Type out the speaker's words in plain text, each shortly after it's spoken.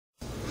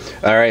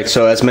Alright,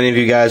 so as many of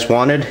you guys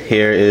wanted,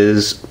 here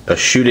is a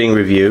shooting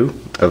review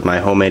of my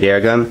homemade air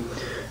gun.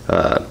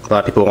 A lot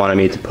of people wanted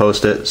me to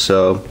post it,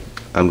 so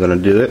I'm gonna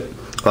do it.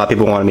 A lot of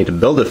people wanted me to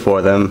build it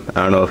for them.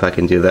 I don't know if I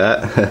can do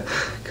that,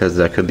 because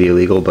that could be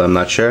illegal, but I'm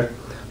not sure.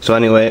 So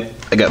anyway,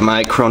 I got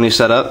my crony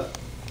set up,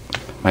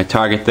 my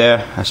target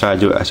there. I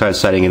started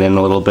setting it in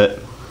a little bit,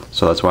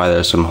 so that's why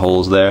there's some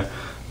holes there.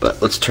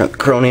 But let's turn the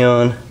crony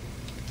on.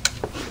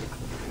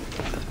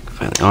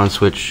 Find the on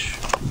switch,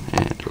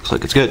 and it looks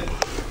like it's good.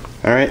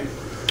 Alright,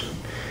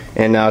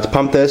 and now to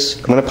pump this,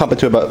 I'm going to pump it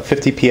to about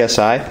 50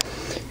 psi.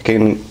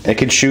 It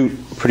can shoot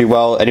pretty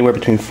well, anywhere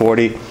between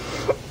 40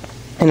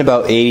 and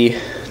about 80,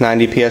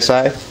 90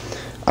 psi.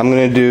 I'm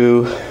going to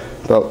do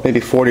about maybe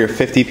 40 or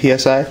 50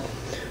 psi,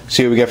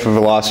 see what we get for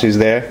velocities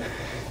there,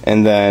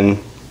 and then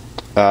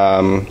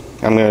I'm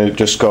going to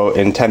just go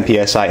in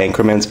 10 psi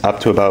increments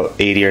up to about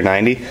 80 or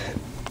 90,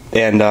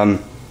 and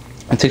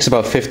it takes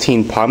about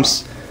 15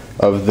 pumps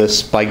of this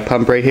spike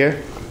pump right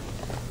here.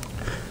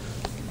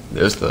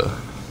 There's the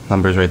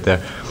numbers right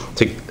there.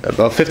 Take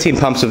about 15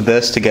 pumps of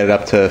this to get it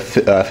up to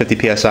 50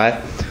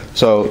 psi.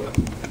 So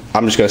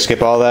I'm just going to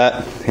skip all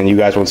that, and you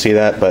guys won't see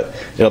that, but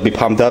it'll be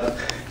pumped up.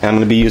 And I'm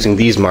going to be using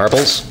these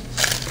marbles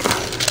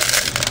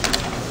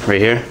right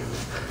here.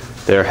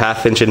 They're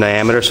 1/2 inch in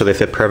diameter, so they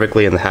fit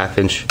perfectly in the 1/2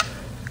 inch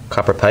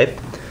copper pipe.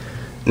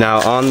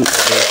 Now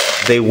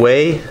they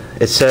weigh,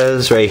 it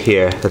says right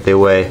here that they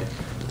weigh,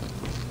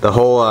 the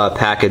whole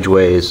package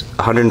weighs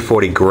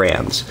 140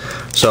 grams.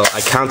 So I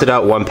counted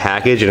out one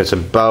package, and it's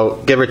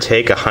about, give or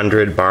take,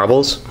 100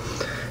 marbles.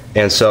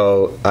 And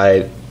so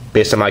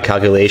based on my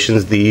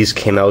calculations, these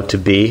came out to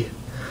be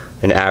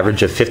an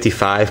average of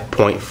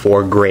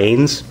 55.4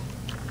 grains.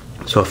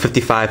 So a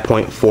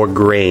 55.4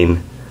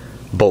 grain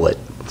bullet.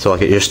 So like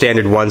your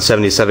standard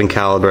 177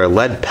 caliber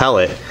lead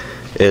pellet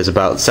is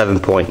about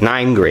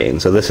 7.9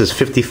 grains. So this is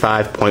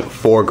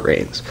 55.4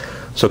 grains.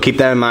 So keep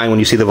that in mind when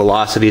you see the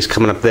velocities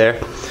coming up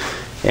there.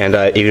 And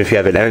even if you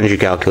have an energy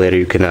calculator,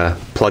 you can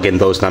plug in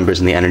those numbers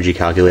in the energy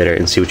calculator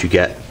and see what you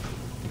get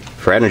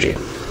for energy.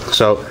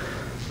 So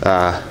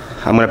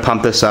I'm going to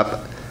pump this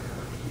up,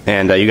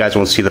 and you guys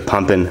won't see the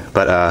pumping,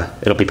 but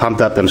it'll be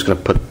pumped up. I'm just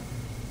going to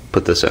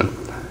put this in.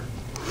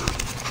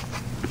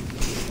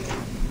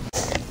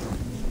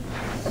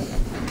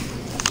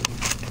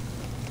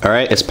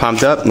 Alright, it's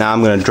pumped up. Now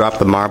I'm going to drop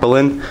the marble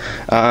in.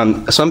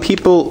 Some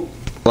people,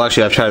 well,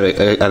 actually,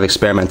 I've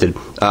experimented.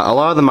 A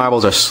lot of the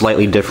marbles are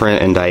slightly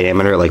different in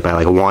diameter, like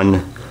by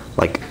one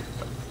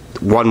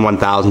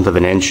 1/1000th of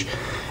an inch,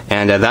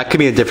 and that could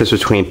be the difference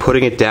between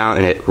putting it down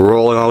and it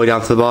rolling all the way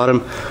down to the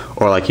bottom,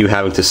 or like you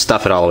having to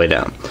stuff it all the way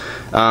down.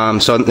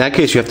 So in that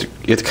case, you have to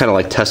kind of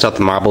like test out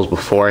the marbles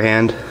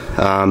beforehand.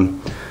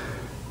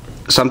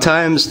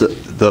 Sometimes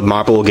the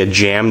marble will get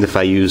jammed if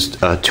I used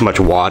too much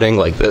wadding,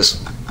 like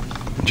this.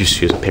 Just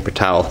use a piece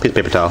of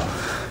paper towel.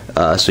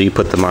 So you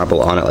put the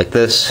marble on it like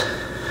this,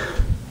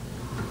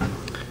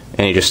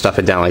 and you just stuff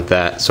it down like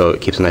that, so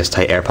it keeps a nice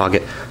tight air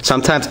pocket.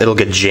 Sometimes it'll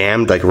get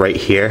jammed like right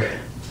here,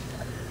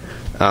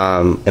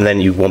 and then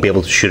you won't be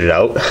able to shoot it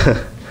out.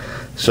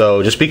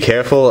 So just be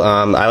careful.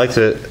 I like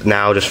to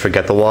now just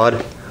forget the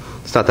wad.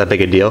 It's not that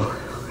big a deal,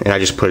 and I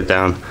just put it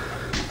down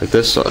like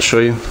this. So I'll show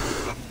you.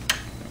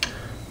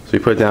 So you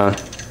put it down,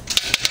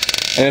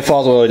 and it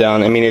falls all the way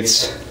down. I mean,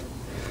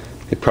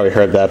 you probably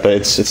heard that, but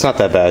it's not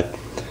that bad.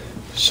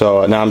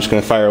 So now I'm just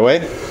going to fire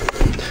away.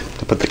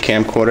 I'll put the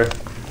camcorder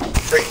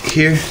right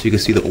here so you can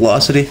see the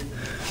velocity.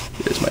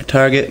 Here's my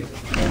target.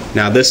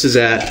 Now this is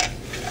at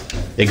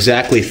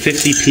exactly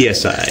 50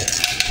 psi.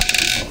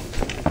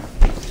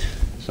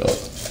 So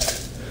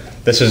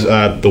this is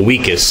the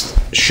weakest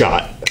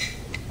shot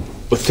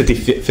with 50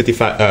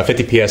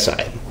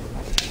 psi.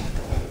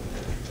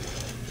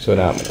 So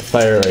now I'm going to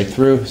fire right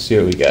through, see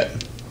what we get.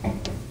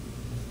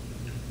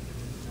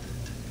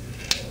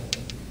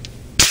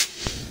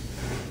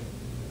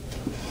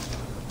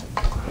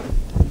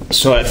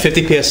 So at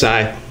 50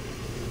 psi,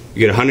 you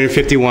get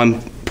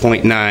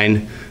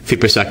 151.9 feet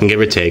per second, give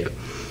or take.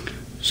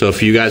 So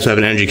if you guys have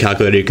an energy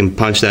calculator, you can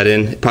punch that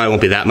in. It probably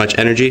won't be that much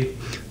energy,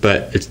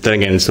 but then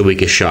again, it's the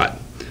weakest shot.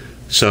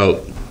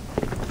 So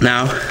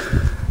now,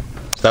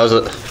 that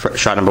was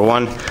shot number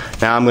one.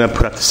 Now I'm going to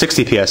put up to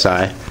 60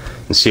 psi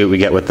and see what we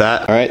get with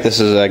that. All right, this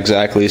is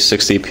exactly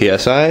 60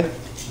 psi.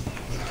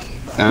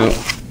 Now,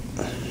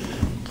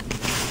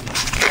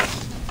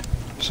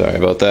 sorry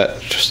about that.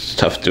 Just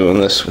tough doing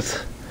this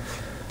with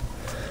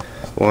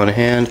one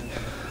hand.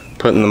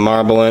 Putting the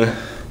marble in.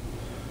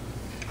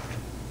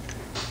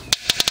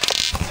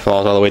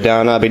 Falls all the way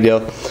down, not a big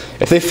deal.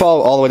 If they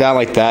fall all the way down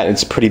like that,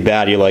 it's pretty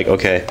bad. You're like,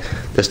 okay,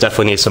 this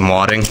definitely needs some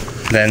wadding.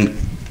 Then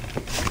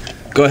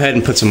go ahead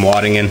and put some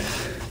wadding in.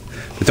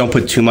 But don't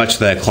put too much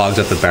that it clogs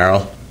up the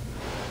barrel.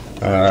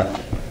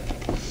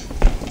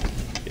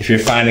 If you're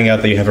finding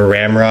out that you have a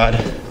ramrod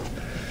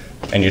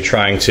and you're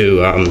trying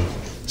to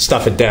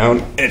stuff it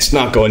down and it's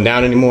not going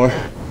down anymore,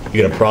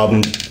 you got a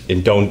problem.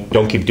 And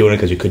don't keep doing it,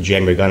 because you could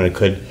jam your gun and it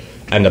could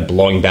end up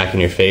blowing back in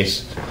your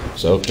face.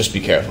 So just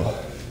be careful.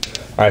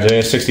 Alright, so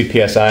here's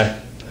 60 psi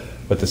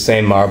with the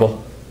same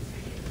marble.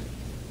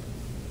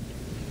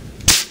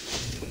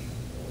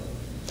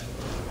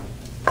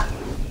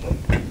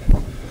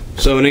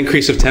 So an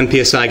increase of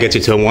 10 psi gets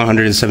you to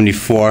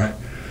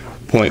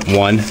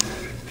 174.1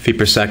 feet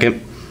per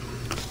second.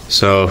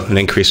 So an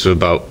increase of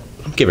about,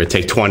 give or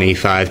take,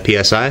 25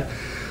 psi.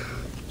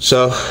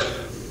 So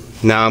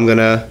now I'm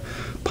gonna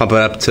pump it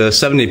up to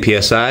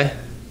 70 psi.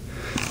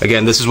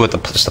 Again, this is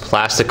with just a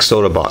plastic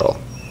soda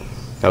bottle.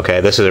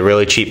 Okay, this is a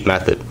really cheap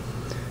method.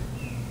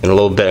 In a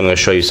little bit, I'm going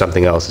to show you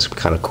something else that's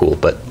kind of cool.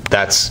 But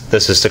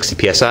this is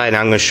 60 psi.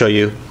 Now I'm going to show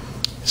you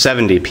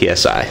 70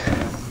 psi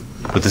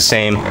with the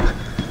same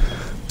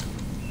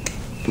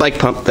bike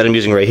pump that I'm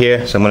using right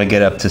here. So I'm going to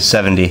get up to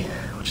 70,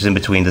 which is in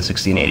between the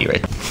 60 and 80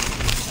 right.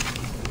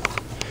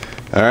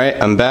 All right,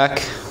 I'm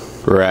back.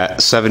 We're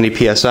at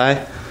 70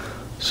 psi.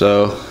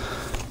 So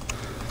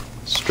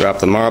let's drop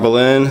the marble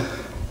in.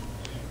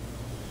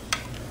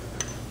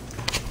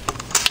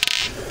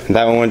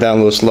 That one went down a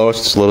little slower,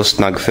 so it's a little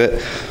snug fit. A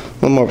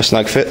little more of a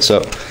snug fit, so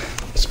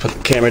let's put the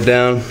camera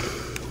down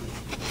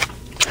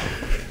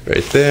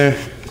right there,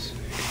 so you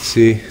can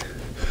see.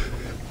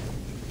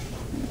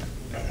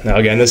 Now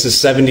again, this is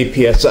 70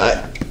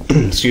 psi,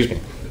 excuse me,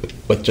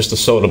 with just a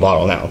soda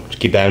bottle now, just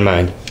keep that in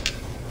mind.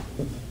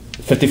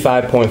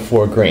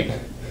 55.4 grain.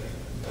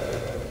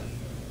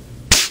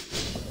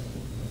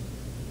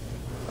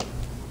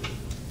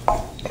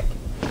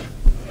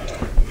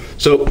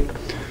 So,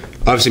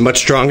 obviously much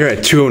stronger at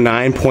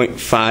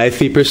 209.5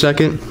 feet per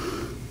second.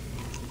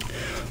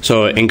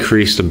 So it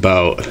increased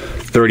about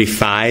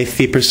 35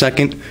 feet per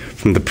second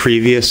from the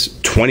previous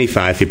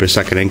 25 feet per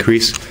second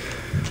increase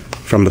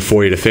from the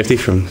 40 to 50.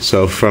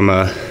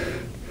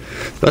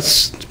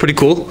 That's pretty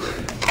cool.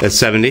 That's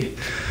 70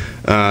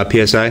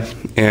 psi.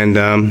 And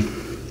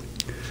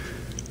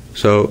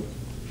so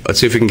let's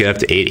see if we can get up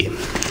to 80.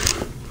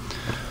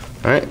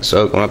 Alright,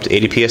 so going up to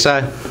 80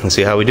 psi. Let's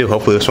see how we do.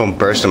 Hopefully this won't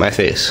burst in my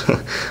face.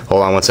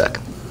 Hold on one sec.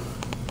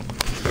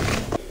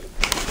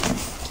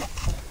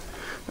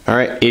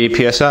 Alright,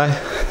 80 psi.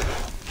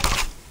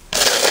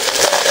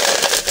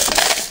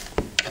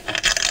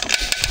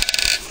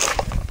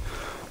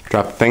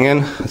 Drop the thing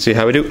in. Let's see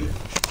how we do.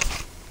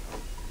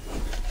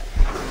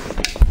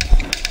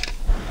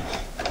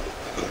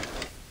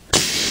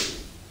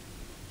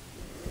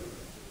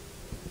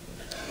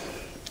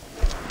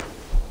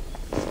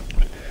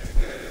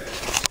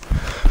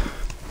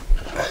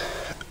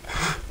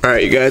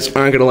 Alright, you guys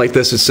aren't gonna like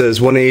this. It says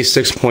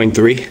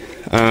 186.3.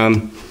 I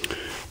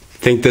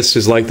think this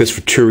is like this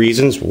for two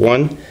reasons.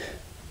 One,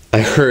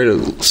 I heard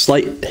a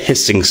slight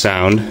hissing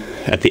sound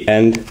at the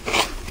end,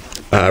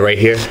 right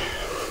here.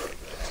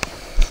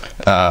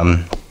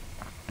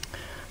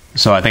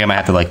 So I think I might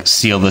have to like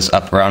seal this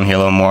up around here a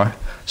little more.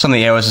 Some of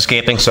the air was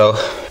escaping, so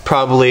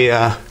probably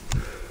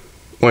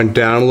went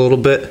down a little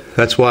bit.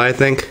 That's why I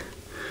think.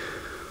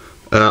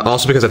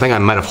 Also because I think I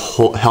might have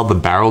held the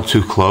barrel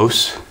too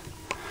close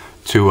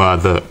to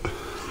the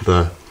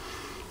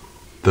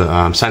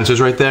sensors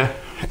right there,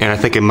 and I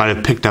think it might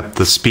have picked up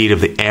the speed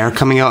of the air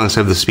coming out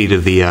instead of the speed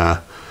of the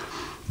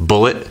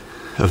bullet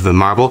of the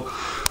marble.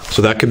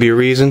 So that could be a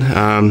reason.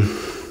 I'm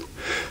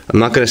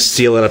not going to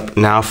seal it up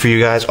now for you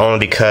guys, only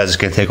because it's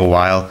going to take a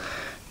while.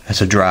 It's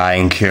to dry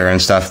and cure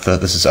and stuff.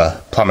 This is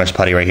a plumber's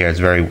putty right here. It's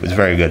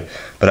very good.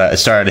 But it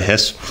started to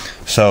hiss.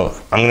 So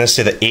I'm going to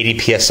say that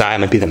 80 psi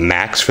might be the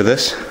max for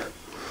this.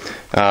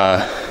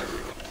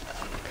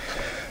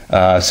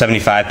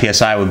 75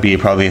 psi would be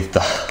probably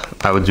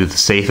I would do the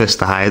safest,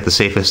 the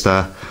safest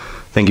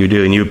thing you would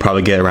do, and you would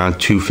probably get around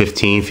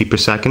 215 feet per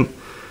second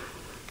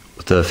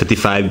with the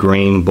 55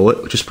 grain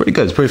bullet, which is pretty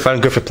good. It's pretty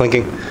fun, good for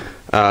plinking.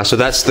 So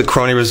that's the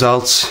Crony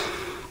results.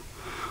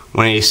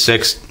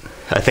 186.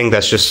 I think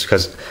that's just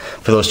because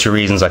for those two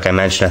reasons, like I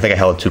mentioned. I think I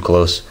held it too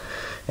close,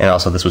 and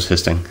also this was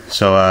hissing.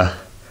 So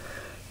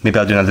maybe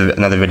I'll do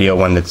another video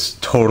when it's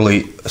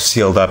totally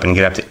sealed up and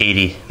get up to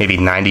 80, maybe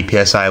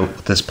 90 psi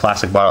with this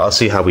plastic bottle. I'll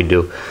see how we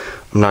do.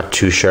 I'm not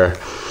too sure.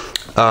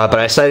 But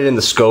I sighted in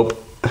the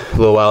scope a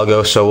little while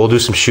ago, so we'll do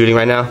some shooting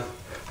right now.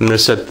 I'm going to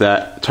set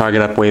that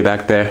target up way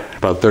back there,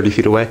 about 30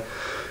 feet away,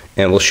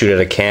 and we'll shoot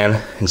at a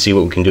can and see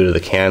what we can do to the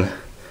can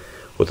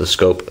with the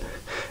scope.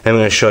 And I'm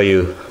going to show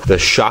you the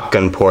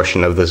shotgun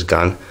portion of this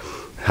gun,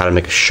 how to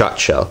make a shot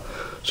shell.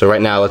 So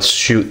right now, let's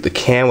shoot the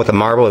can with a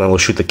marble, and then we'll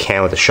shoot the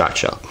can with a shot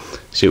shell.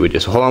 See what we do.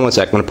 So hold on one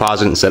sec. I'm going to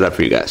pause it and set it up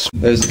for you guys.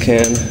 There's the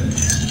can.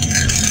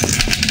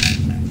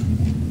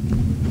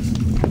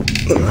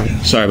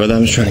 Sorry about that.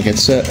 I'm just trying to get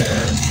set.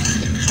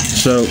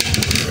 So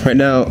right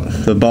now,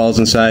 the ball's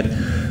inside.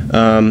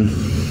 The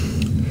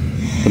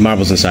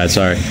marble's inside,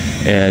 sorry.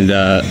 And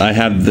I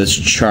have this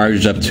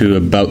charged up to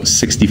about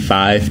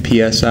 65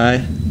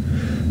 psi.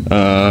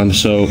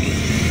 So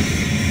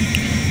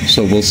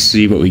we'll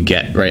see what we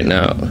get right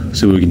now.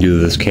 See what we can do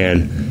with this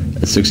can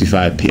at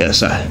 65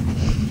 psi.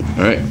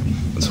 All right,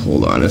 let's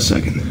hold on a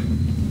second.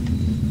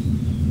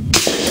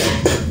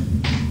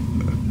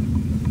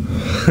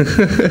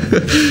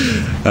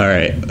 All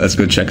right, let's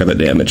go check on the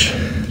damage.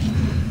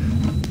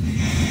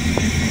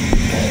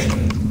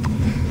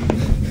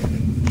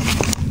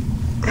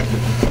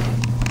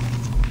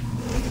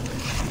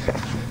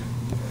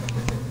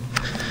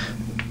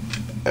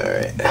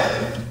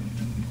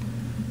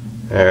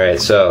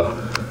 Alright, so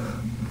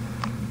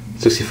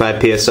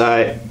 65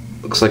 psi.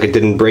 Looks like it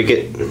didn't break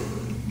it.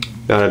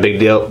 Not a big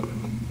deal.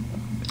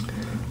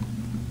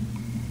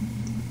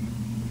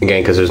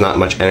 Again, because there's not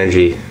much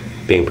energy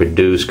being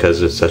produced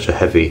because it's such a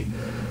heavy.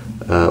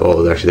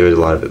 Well, actually,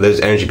 there's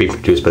energy being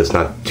produced, but it's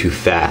not too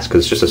fast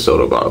because it's just a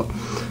soda bottle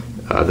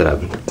that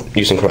I'm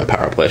using for my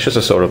power play. It's just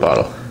a soda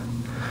bottle.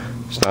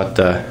 It's not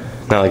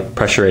like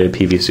pressure rated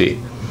PVC.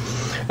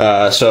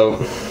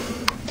 So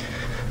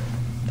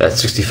that's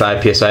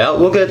 65 psi.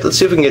 Let's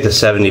see if we can get to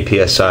 70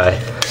 psi,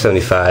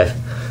 75.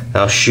 And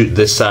I'll shoot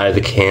this side of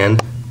the can,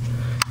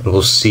 and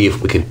we'll see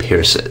if we can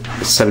pierce it.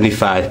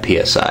 75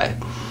 psi.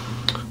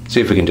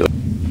 See if we can do it.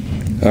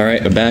 All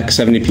right, we're back.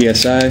 70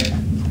 psi.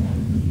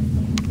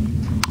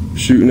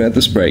 Shooting at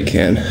the spray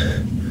can.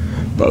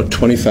 About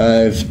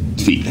 25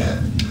 feet.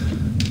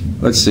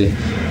 Let's see.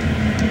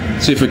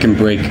 See if we can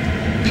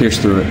pierce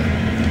through it.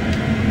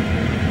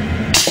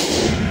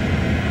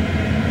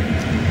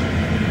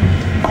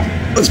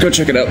 Let's go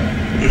check it out.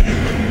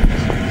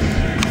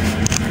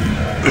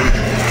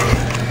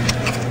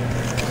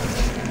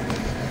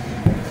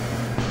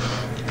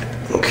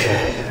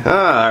 Okay.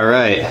 All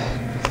right.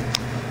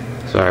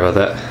 Sorry about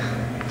that.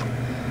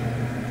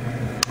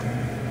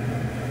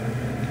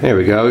 There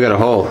we go. We got a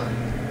hole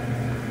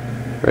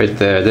right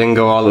there. Didn't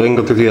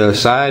go through the other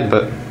side,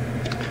 but you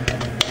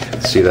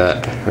can see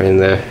that right in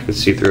there. You can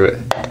see through it.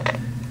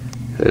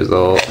 There's the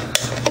hole.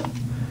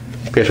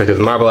 Pierce right through.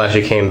 The marble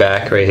actually came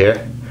back right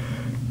here.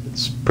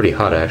 It's pretty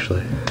hot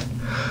actually.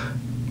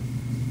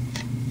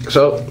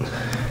 So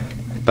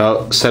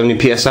about 70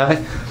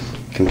 psi.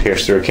 Can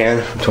pierce through a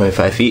can from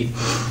 25 feet.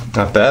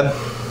 Not bad.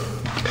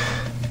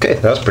 Okay,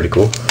 that was pretty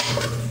cool.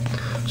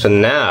 So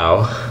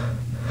now,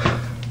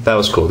 that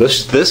was cool.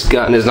 This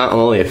gun is not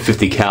only a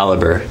 50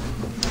 caliber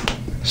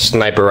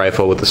sniper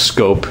rifle with a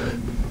scope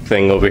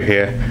thing over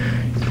here.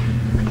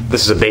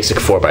 This is a basic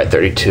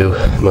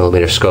 4x32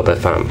 millimeter scope I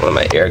found on one of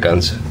my air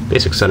guns.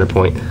 Basic center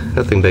point,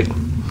 nothing big.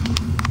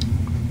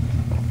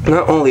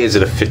 Not only is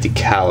it a 50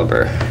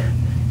 caliber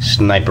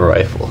sniper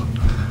rifle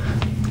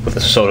with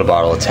a soda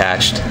bottle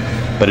attached,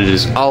 but it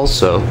is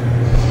also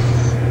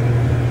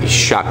a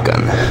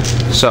shotgun.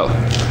 So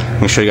I'm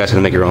gonna show you guys how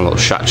to make your own little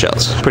shot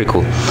shells. Pretty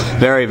cool.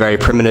 Very, very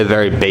primitive,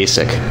 very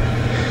basic.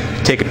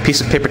 Take a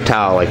piece of paper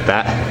towel like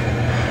that,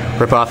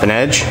 rip off an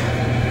edge,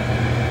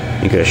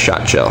 you get a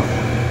shot shell.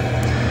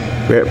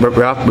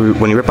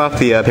 When you rip off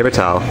the paper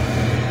towel,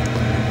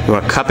 you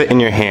want to cup it in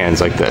your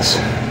hands like this.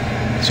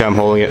 See how I'm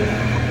holding it?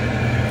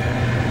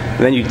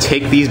 And then you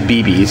take these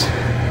BBs,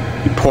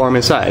 you pour them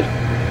inside.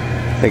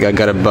 I think I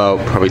got about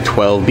probably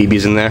 12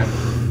 BBs in there.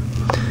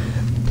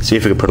 See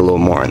if we can put a little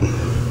more in.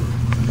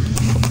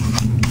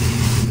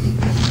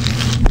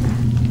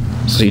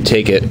 So you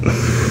take it,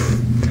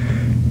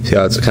 see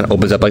how it kind of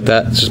opens up like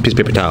that? It's just a piece of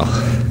paper towel.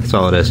 That's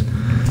all it is.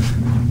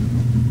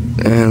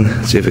 And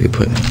let's see if we can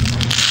put a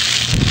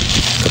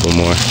couple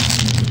more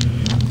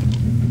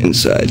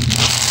inside.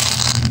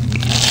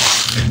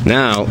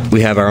 Now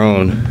we have our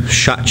own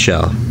shot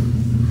shell.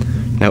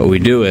 Now what we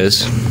do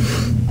is,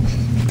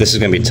 this is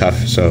going to be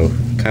tough, so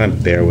kind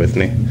of bear with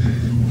me.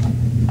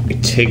 We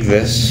take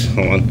this,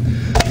 hold on,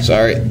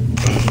 sorry.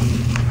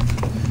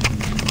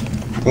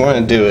 What we want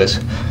to do is,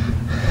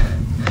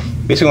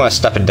 basically want to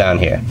stuff it down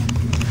here.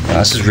 Now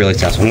this is really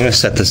tough, so I'm going to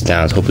set this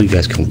down, so hopefully you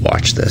guys can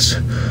watch this.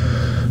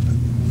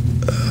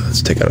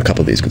 Let's take out a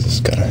couple of these because it's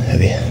kind of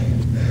heavy.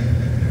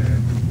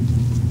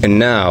 And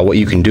now what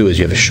you can do is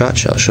you have a shot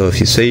shell. So if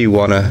you say you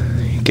want to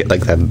get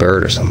like that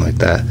bird or something like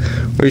that,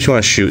 or you just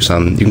want to shoot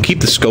something, you can keep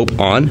the scope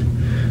on,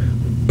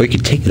 or you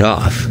can take it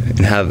off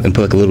and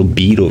put like a little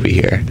bead over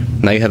here.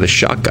 Now you have a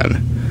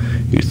shotgun.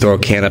 You throw a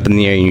can up in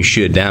the air and you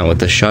shoot it down with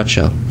the shot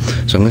shell.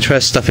 So I'm going to try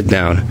to stuff it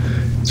down.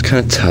 It's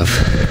kind of tough.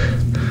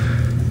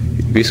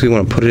 You basically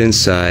want to put it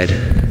inside.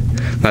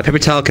 My paper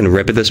towel can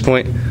rip at this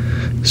point,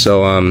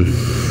 so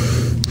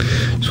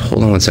just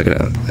hold on one second.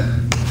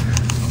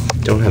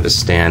 I don't have a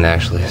stand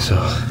actually, so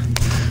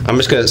I'm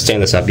just going to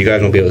stand this up. You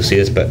guys won't be able to see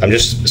this, but I'm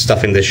just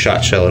stuffing this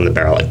shot shell in the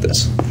barrel like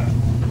this.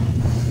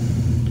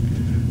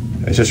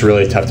 It's just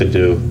really tough to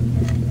do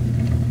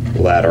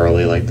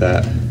laterally like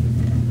that.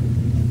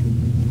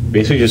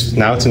 Basically just,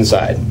 now it's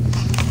inside.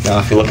 Now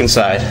if you look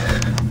inside,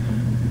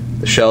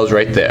 the shell is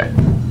right there.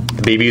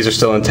 The BBs are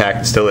still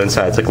intact, it's still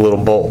inside. It's like a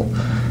little bowl.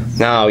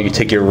 Now you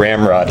take your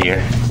ramrod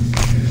here.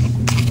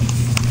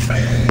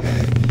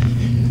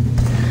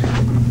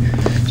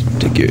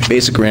 Take your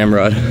basic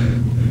ramrod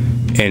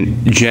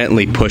and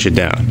gently push it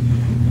down.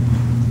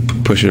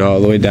 Push it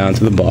all the way down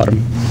to the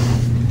bottom.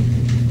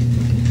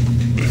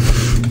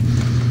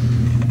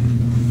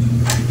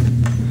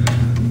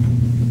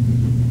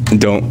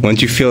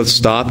 Once you feel it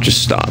stop,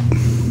 just stop.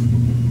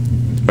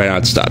 Right now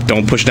it's stopped.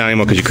 Don't push down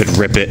anymore because you could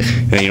rip it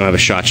and then you don't have a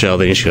shot shell,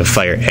 then you're just going to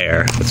fire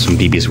air with some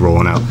BBs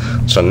rolling out.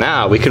 So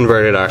now we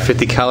converted our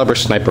 50 caliber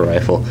sniper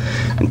rifle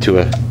into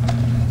a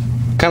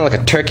kind of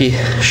like a turkey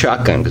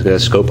shotgun because it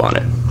has a scope on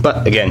it.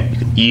 But again, you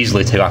can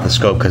easily take off the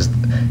scope because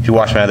if you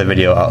watch my other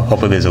video,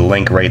 hopefully there's a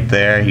link right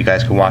there. You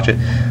guys can watch it.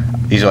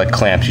 these are like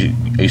clamps. You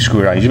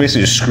screw it on. You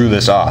basically just screw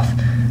this off.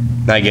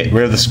 Now you get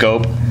rid of the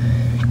scope.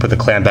 Put the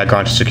clamp back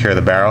on to secure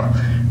the barrel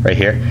right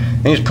here.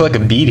 Then you just put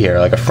like a bead here,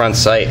 like a front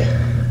sight.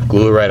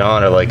 Glue it right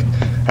on, or like,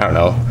 I don't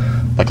know,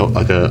 like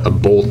a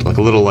bolt, like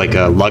a little like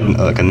a lug,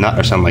 like a nut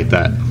or something like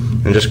that.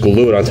 And just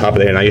glue it on top of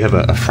there. Now you have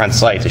a front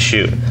sight to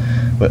shoot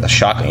with a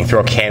shotgun. You throw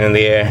a can in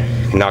the air,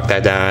 you can knock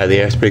that down out of the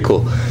air. It's pretty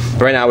cool.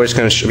 But right now we're just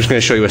gonna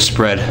show you a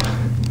spread.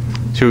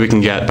 See what we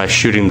can get by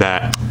shooting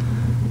that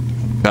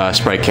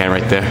Sprite can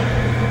right there.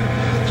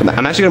 So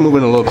I'm actually gonna move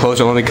in a little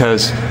closer, only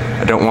because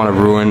I don't want to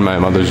ruin my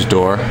mother's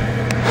door.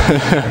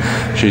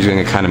 She's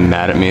gonna get kind of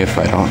mad at me if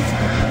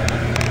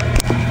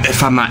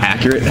I'm not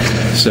accurate.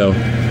 So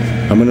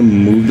I'm gonna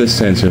move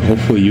this in, so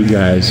hopefully you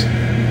guys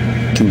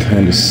can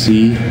kind of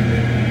see.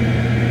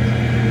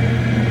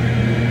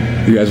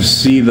 You guys will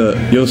see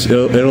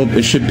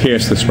it should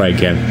pierce the Sprite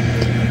can.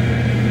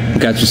 You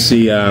guys will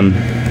see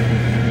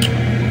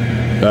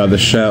the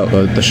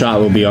shot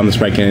will be on the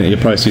Sprite can. You'll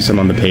probably see some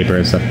on the paper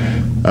and stuff.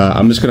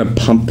 I'm just gonna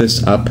pump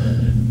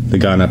the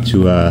gun up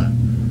to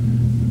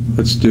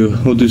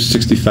we'll do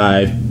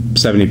 65,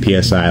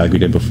 70 psi like we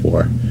did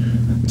before.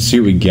 Let's see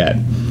what we get.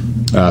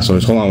 So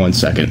just hold on 1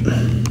 second.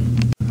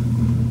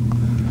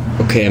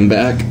 Okay, I'm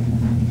back.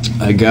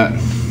 I got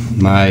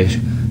my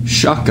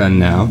shotgun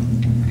now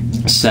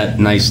set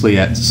nicely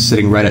at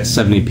sitting right at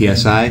 70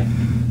 psi.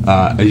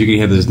 As you can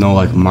hear, there's no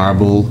like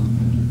marble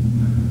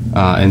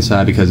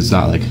inside because it's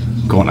not like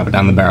going up and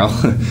down the barrel.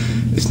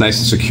 It's nice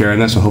and secure in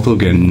there, so hopefully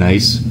we'll get a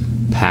nice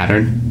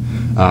pattern.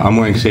 I'm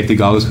wearing safety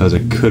goggles because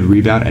it could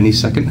rebound any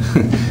second.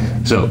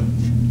 So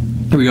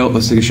here we go.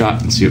 Let's take a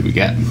shot and see what we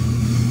get.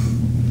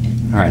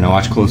 All right, now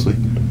watch closely.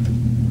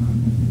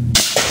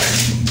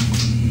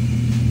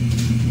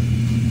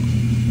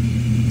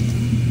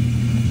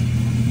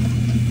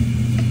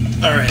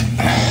 All right.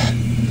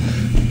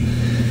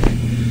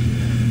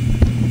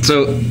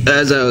 So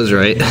as I was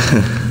right, I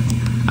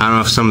don't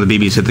know if some of the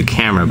BBs hit the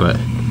camera, but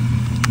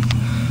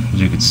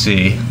as you can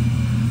see,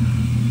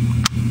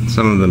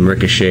 some of them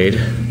ricocheted.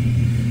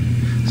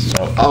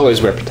 So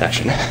always wear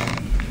protection.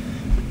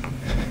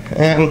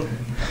 And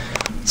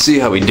let's see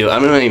how we do.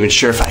 I'm not even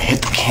sure if I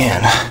hit the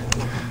can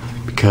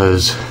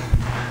because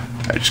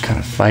I just kind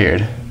of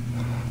fired.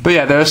 But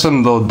yeah, there are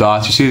some little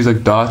dots. You see these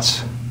like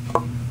dots?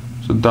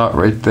 There's a dot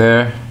right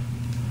there.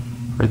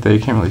 Right there,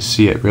 you can't really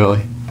see it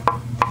really.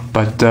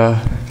 But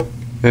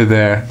they're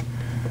there.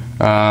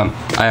 I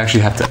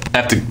actually have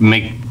to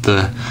make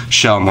the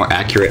shell more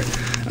accurate.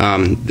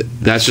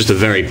 That's just a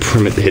very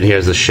primitive.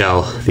 Here's the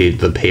shell,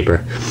 the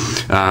paper.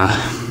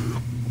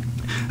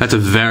 That's a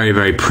very,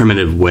 very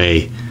primitive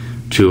way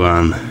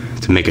to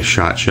make a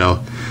shot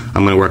shell.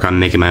 I'm gonna work on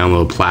making my own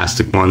little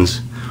plastic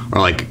ones,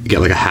 or like get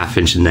like a 1/2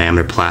 inch in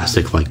diameter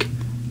plastic like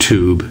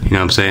tube. You know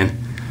what I'm saying?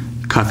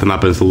 Cut them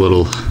up into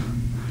little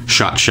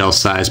shot shell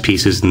size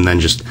pieces, and then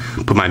just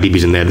put my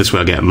BBs in there. This way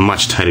I'll get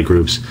much tighter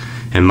groups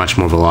and much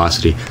more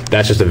velocity.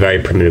 That's just a very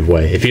primitive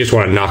way. If you just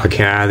want to knock a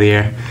can out of the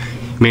air,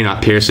 you may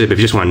not pierce it, but if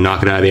you just want to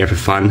knock it out of the air for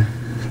fun,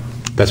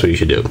 that's what you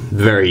should do.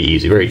 Very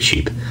easy, very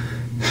cheap.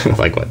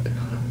 Like what?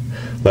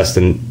 Less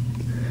than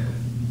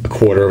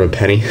 $1/4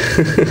 penny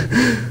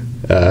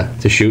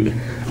to shoot.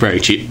 Very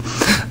cheap.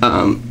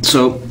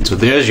 So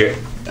there's your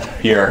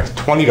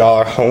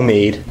 $20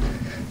 homemade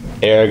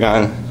air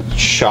gun,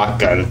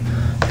 shotgun,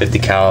 50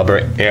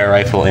 caliber air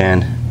rifle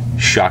and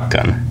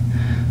shotgun.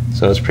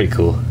 So it's pretty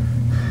cool.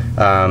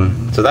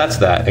 So that's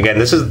that. Again,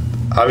 this is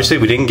obviously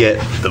we didn't get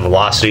the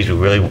velocities we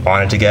really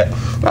wanted to get.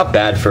 Not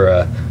bad for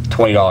a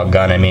 $20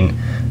 gun. I mean,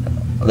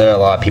 there are a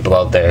lot of people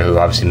out there who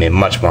obviously made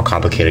much more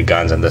complicated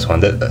guns than this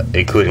one,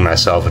 including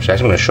myself, which I'm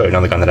going to show you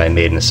another gun that I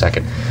made in a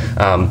second.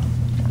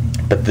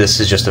 But this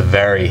is just a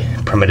very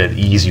primitive,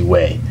 easy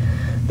way.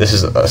 This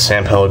is a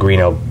San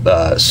Pellegrino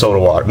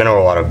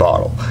mineral water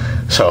bottle.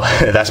 So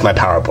that's my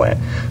power plant.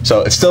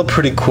 So it's still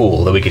pretty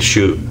cool that we could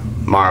shoot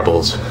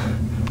marbles,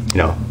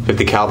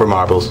 50 caliber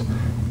marbles,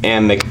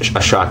 and make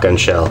a shotgun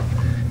shell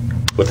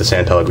with the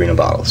San Pellegrino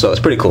bottle. So it's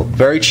pretty cool.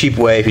 Very cheap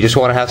way if you just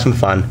want to have some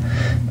fun.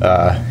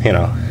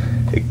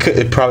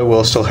 It probably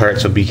will still hurt,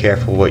 so be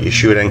careful what you're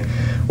shooting.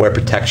 Wear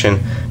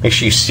protection. Make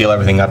sure you seal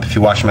everything up. If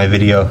you watch my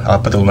video, I'll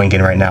put the link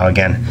in right now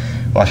again.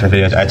 Watch my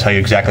videos. I tell you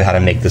exactly how to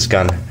make this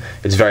gun.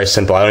 It's very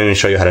simple. I don't even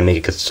show you how to make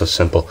it because it's so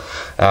simple.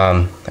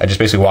 I just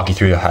basically walk you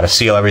through how to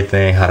seal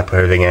everything, how to put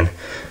everything in.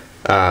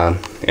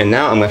 And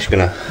now I'm actually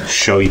going to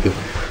show you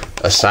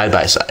a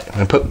side-by-side. I'm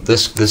going to put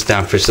this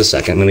down for just a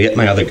second. I'm going to get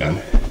my other gun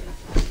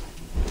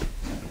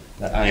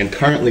that I am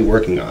currently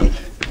working on.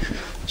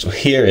 So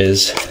here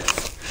is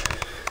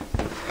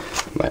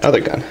my other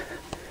gun.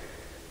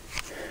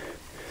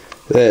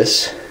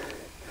 This,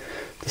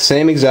 the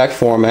same exact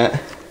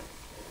format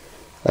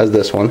as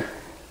this one.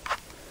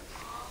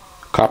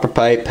 Copper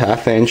pipe,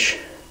 1/2 inch,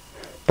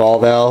 ball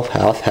valve,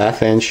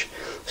 half inch,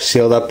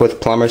 sealed up with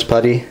plumber's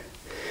putty.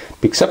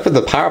 Except for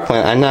the power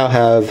plant, I now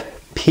have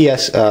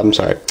PVC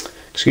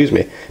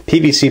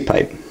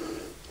pipe.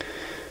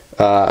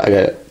 I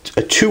got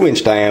a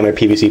 2-inch diameter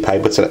PVC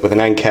pipe with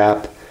an end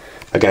cap.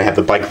 Again, I have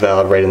the bike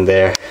valve right in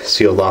there,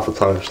 sealed off with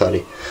plumber's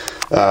putty.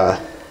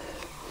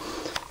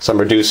 some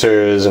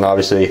reducers, and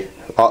obviously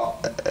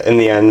in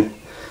the end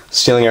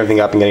sealing everything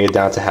up and getting it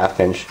down to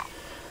half-inch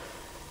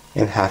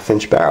and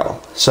half-inch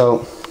barrel.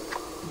 So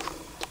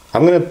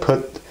I'm gonna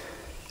put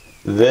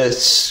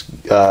this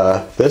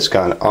this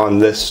gun on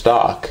this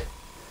stock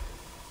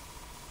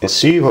and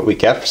see what we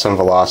get for some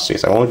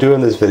velocities. I won't do it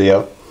in this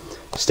video.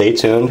 Stay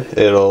tuned,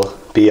 it'll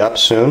be up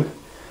soon.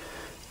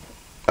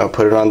 I'll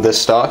put it on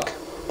this stock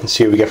and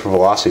see what we get for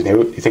velocity. Maybe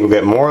you think we'll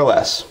get more or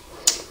less?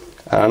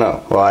 I don't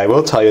know. Well, I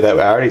will tell you that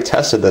I already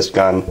tested this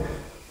gun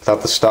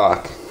without the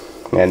stock,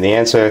 and the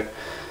answer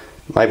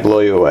might blow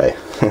you away.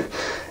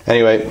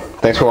 Anyway,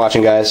 thanks for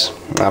watching, guys.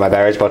 My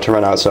battery's about to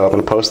run out, so I'm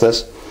gonna post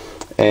this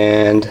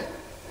and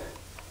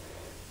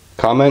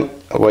comment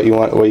what you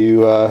want, what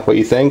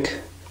you think,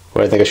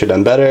 what I think I should have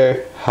done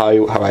better,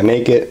 how I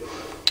make it.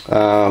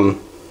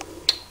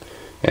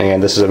 And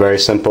again, this is a very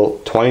simple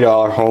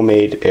 $20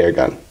 homemade air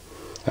gun.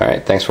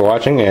 Alright, thanks for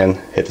watching, and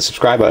hit the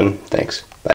subscribe button. Thanks.